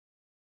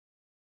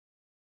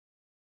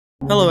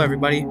Hello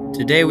everybody,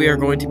 today we are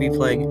going to be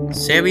playing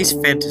Sammy's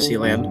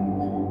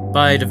Fantasyland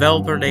by a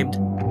developer named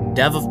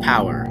Dev of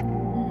Power.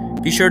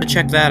 Be sure to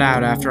check that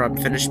out after I'm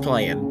finished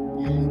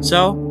playing.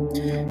 So,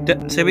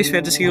 Sammy's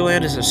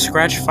Fantasyland is a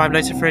scratch Five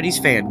Nights at Freddy's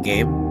fan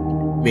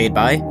game made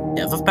by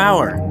Dev of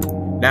Power.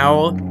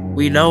 Now,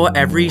 we know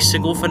every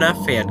single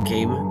FNAF fan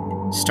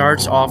game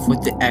starts off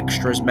with the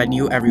extras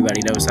menu,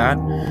 everybody knows that.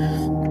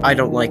 I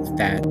don't like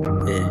that.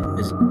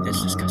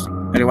 It's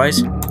disgusting.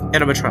 Anyways,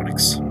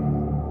 animatronics.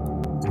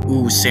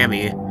 Ooh,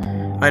 Sammy.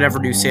 I never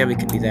knew Sammy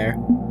could be there.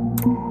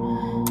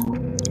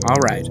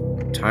 Alright,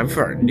 time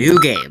for a new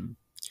game.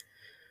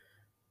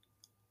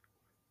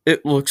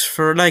 It looks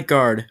for a night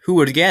guard. Who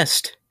would have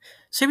guessed?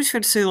 Sammy's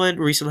Fantasyland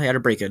recently had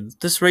a break-in.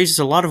 This raises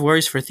a lot of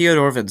worries for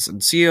Theodore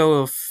Vincent,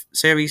 CEO of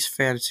Sammy's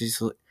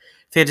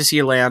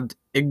Fantasyland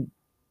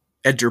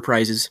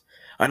Enterprises.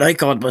 A night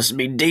guard must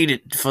be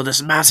needed for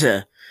this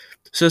matter,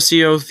 says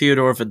CEO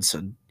Theodore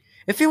Vincent.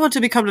 If you want to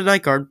become a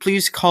night guard,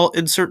 please call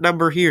insert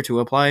number here to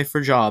apply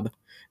for job.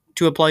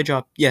 To apply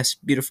job. Yes,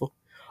 beautiful.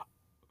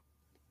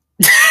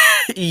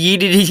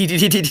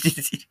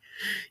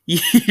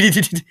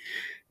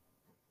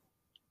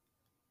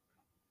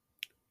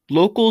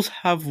 Locals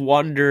have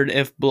wondered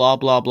if blah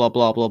blah blah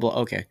blah blah blah.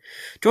 Okay,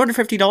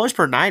 $250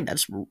 per night.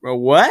 That's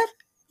what?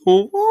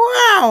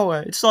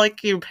 Wow! It's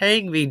like you're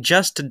paying me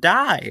just to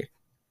die.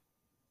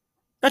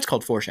 That's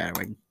called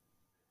foreshadowing.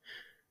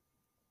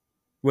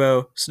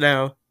 Whoa,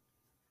 snow.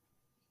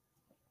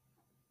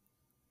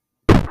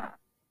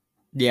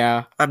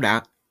 Yeah, I'm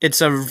not.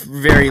 It's a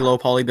very low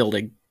poly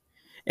building,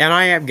 and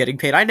I am getting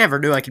paid. I never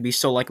knew I could be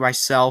so like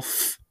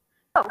myself.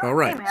 Oh,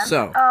 Alright, hey man.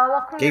 so,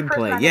 Welcome to your first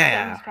gameplay, night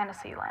yeah. at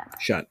Fantasyland.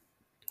 Shut.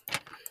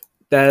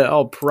 That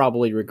I'll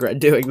probably regret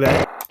doing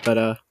that,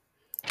 but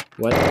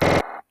what?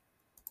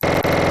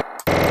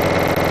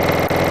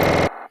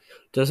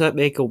 Does that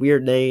make a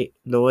weird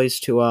noise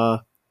to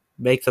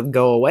make them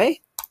go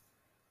away?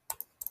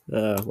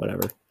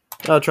 Whatever.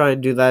 I'll try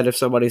and do that if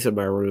somebody's in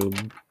my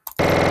room.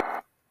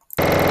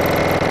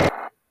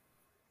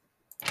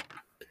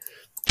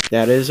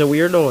 That is a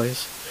weird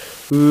noise.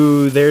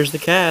 Ooh, there's the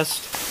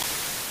cast.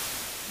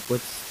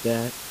 What's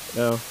that?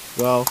 Oh,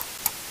 well,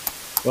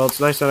 it's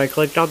nice that I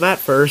clicked on that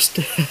first.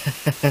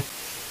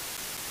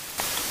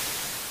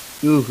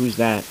 Ooh, who's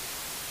that?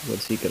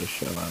 When's he gonna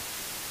show up?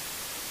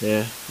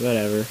 Yeah,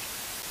 whatever.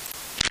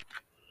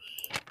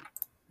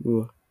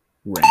 Ooh,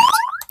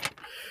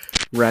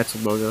 rats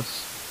among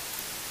us.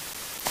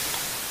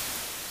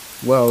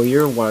 Whoa,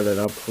 you're winding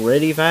up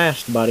pretty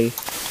fast, buddy.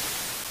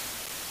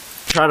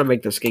 Trying to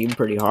make this game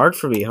pretty hard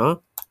for me, huh?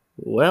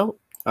 Well,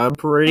 I'm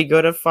pretty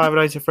good at Five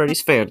Nights at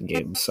Freddy's fan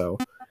games, so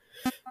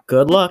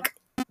good luck.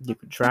 You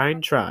can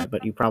try,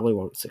 but you probably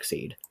won't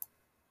succeed.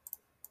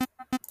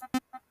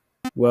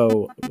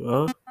 Whoa,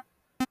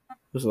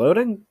 was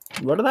loading?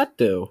 What did that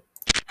do?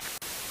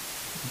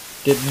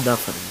 Did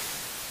nothing.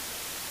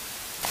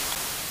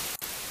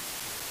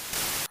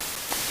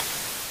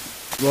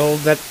 Well,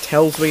 that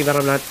tells me that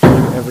I'm not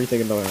doing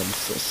everything in the way I'm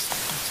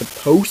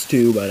supposed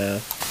to,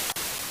 but,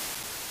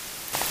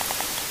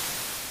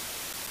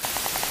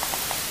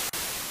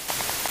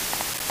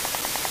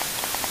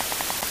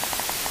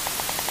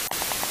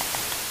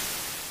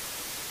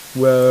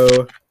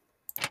 whoa.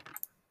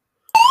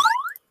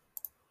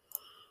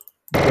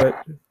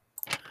 But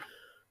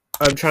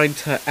I'm trying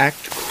to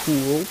act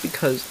cool,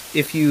 because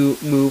if you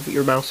move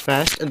your mouse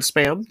fast and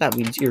spam, that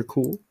means you're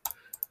cool.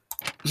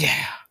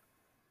 Yeah.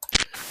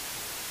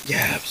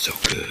 Yeah, I'm so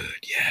good,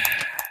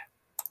 yeah.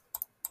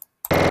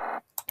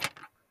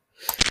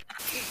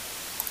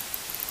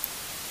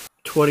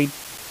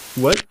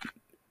 What?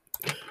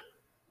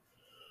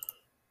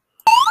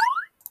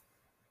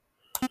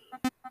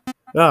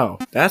 Oh,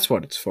 that's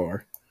what it's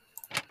for.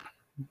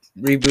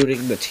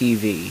 Rebooting the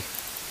TV.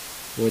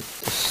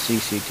 With the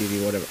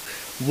CCTV, whatever.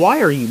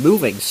 Why are you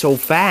moving so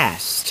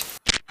fast?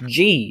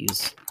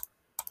 Jeez.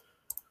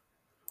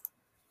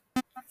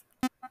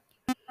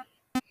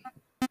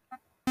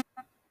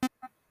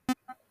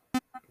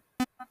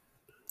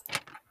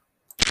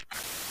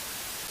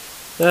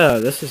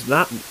 Oh, this is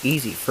not an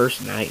easy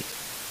first night.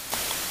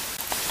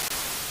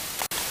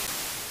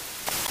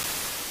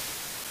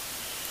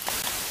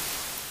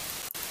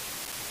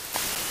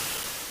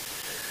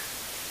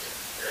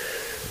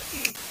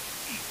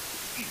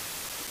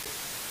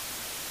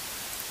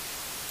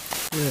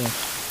 Yeah.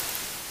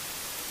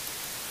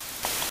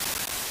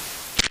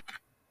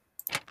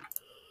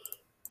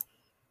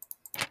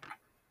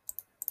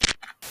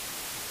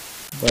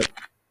 But,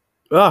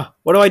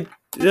 what do I,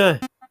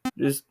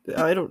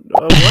 I don't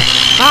know, what?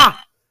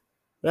 Ah!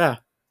 Yeah,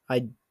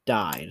 I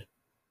died.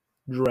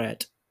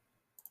 Dread.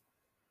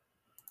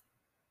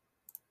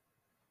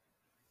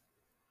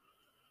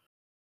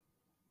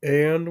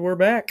 And we're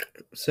back.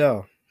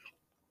 So,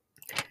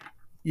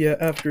 yeah,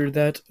 after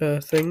that,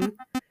 thing,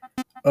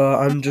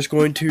 I'm just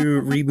going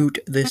to reboot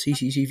the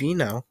CCTV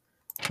now.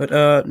 But,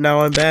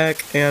 now I'm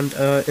back, and,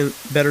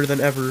 better than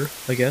ever,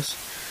 I guess.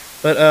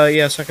 But,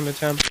 yeah, second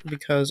attempt,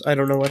 because I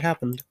don't know what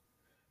happened.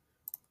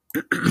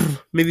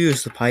 Maybe it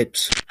was the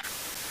pipes.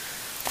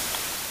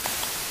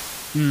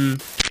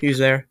 He's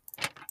there.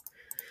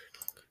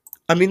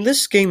 I mean,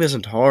 this game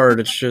isn't hard,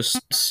 it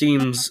just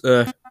seems,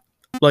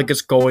 like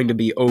it's going to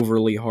be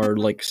overly hard,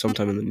 like,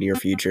 sometime in the near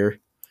future.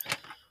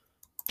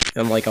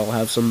 And, like, I'll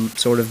have some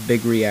sort of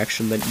big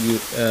reaction that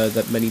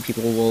that many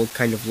people will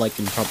kind of like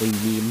and probably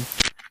meme.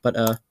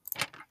 But,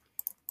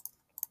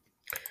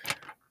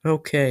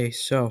 okay,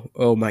 so,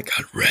 oh my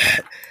god,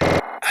 rat.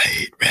 I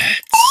hate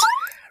rats.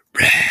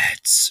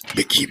 Rats.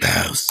 Mickey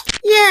Mouse.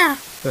 Yeah!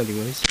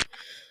 Anyways.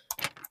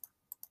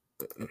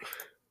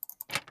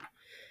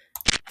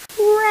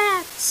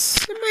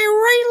 Rats! Am I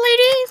right,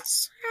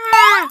 ladies?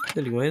 Ah!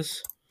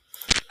 Anyways.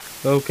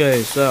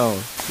 Okay, so,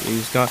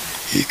 he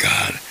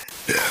got,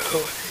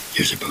 no,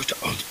 you're supposed to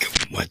only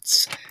come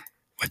once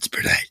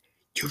per night.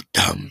 You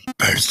dumb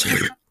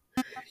person.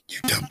 You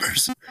dumb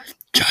person.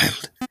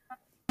 Child.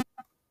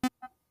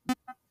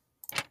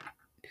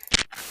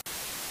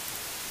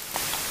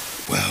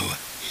 Whoa,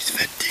 he's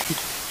venting.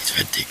 He's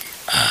venting.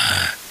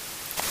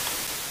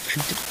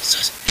 Venting.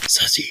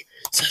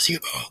 Sussy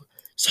ball.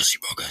 Sussy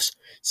bogus.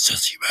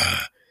 Sussy,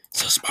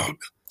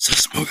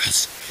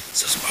 susmogus.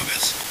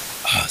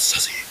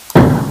 Sussy.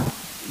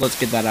 Let's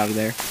get that out of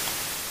there.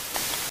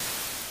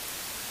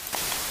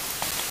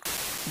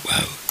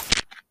 Wow.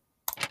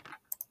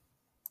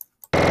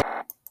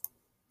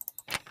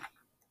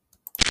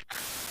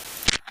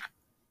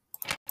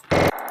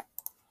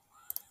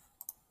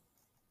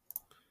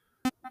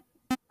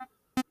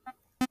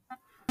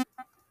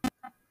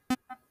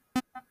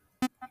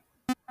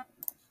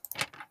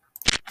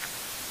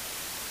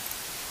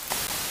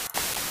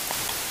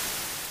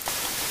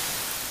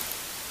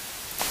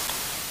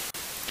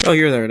 Oh,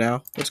 you're there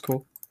now. That's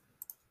cool.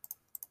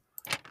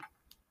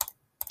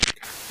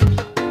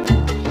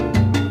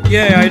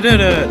 Yay, I did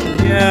it!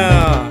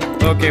 Yeah!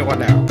 Okay, what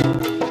now?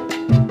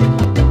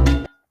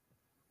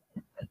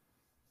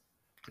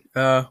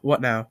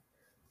 What now?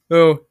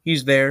 Oh,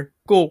 he's there.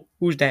 Cool.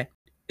 Who's that?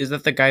 Is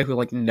that the guy who,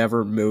 like,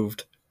 never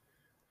moved?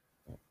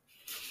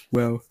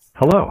 Well.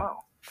 Hello.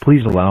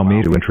 Please allow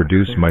me to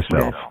introduce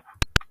myself.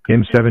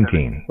 I'm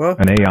 17,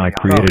 an AI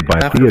created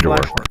by Theodore,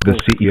 the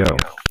CEO.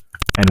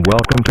 And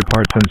welcome to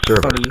Parts and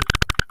Service.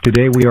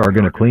 Today we are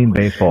going to clean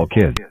Baseball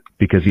Kid,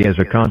 because he has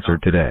a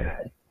concert today.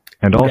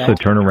 And also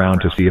turn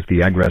around to see if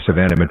the aggressive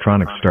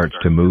animatronic starts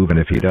to move, and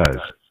if he does,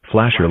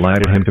 flash your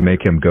light at him to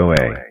make him go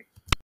A.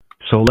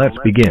 So let's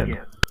begin.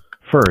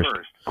 First,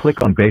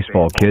 click on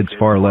Baseball Kid's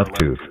far left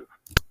tooth.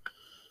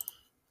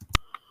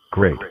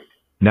 Great.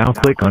 Now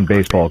click on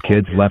Baseball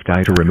Kid's left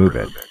eye to remove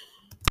it.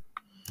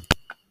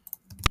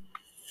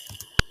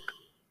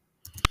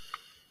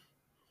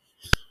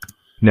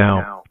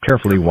 Now,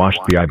 carefully wash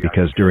the eye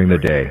because during the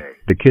day,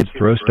 the kids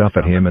throw stuff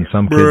at him and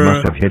some kid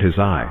must have hit his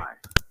eye.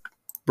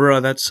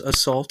 Bruh, that's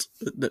assault.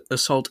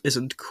 Assault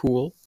isn't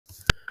cool.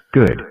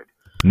 Good.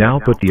 Now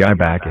put the eye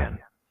back in.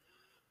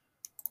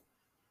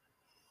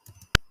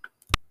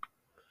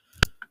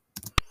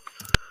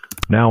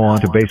 Now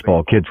on to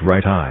Baseball Kid's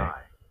right eye.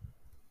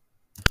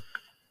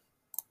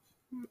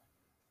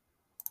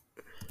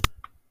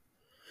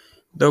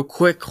 The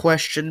quick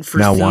question for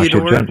now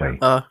Theodore. Wash it gently.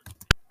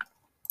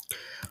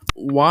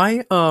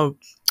 Why,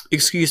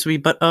 excuse me,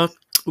 but,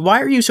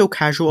 why are you so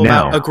casual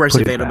about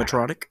aggressive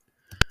animatronic?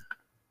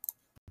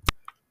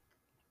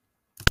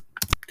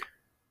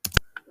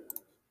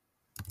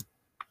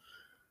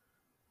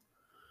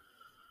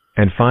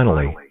 And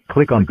finally,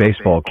 click on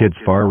Baseball Kid's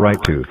far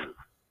right tooth.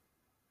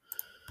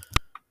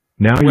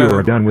 Now you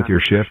are done with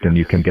your shift and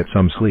you can get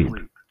some sleep.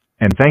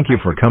 And thank you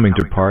for coming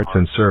to Parts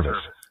and Service.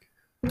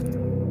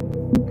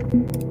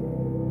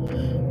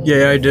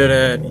 Yeah, I did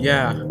it.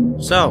 Yeah.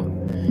 So,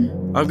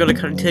 I'm gonna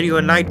continue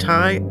a night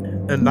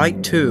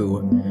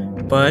 2.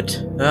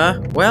 But,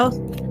 well,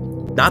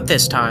 not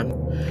this time.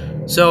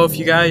 So if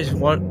you guys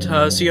want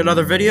to see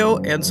another video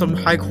and some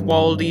high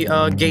quality,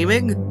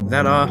 gaming,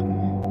 then,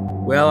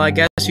 well, I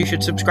guess you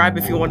should subscribe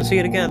if you want to see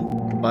it again.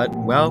 But,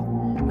 well,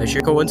 that's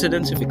your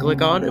coincidence. If you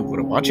click on and want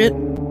to watch it,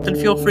 then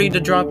feel free to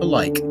drop a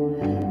like.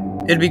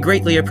 It'd be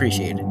greatly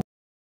appreciated.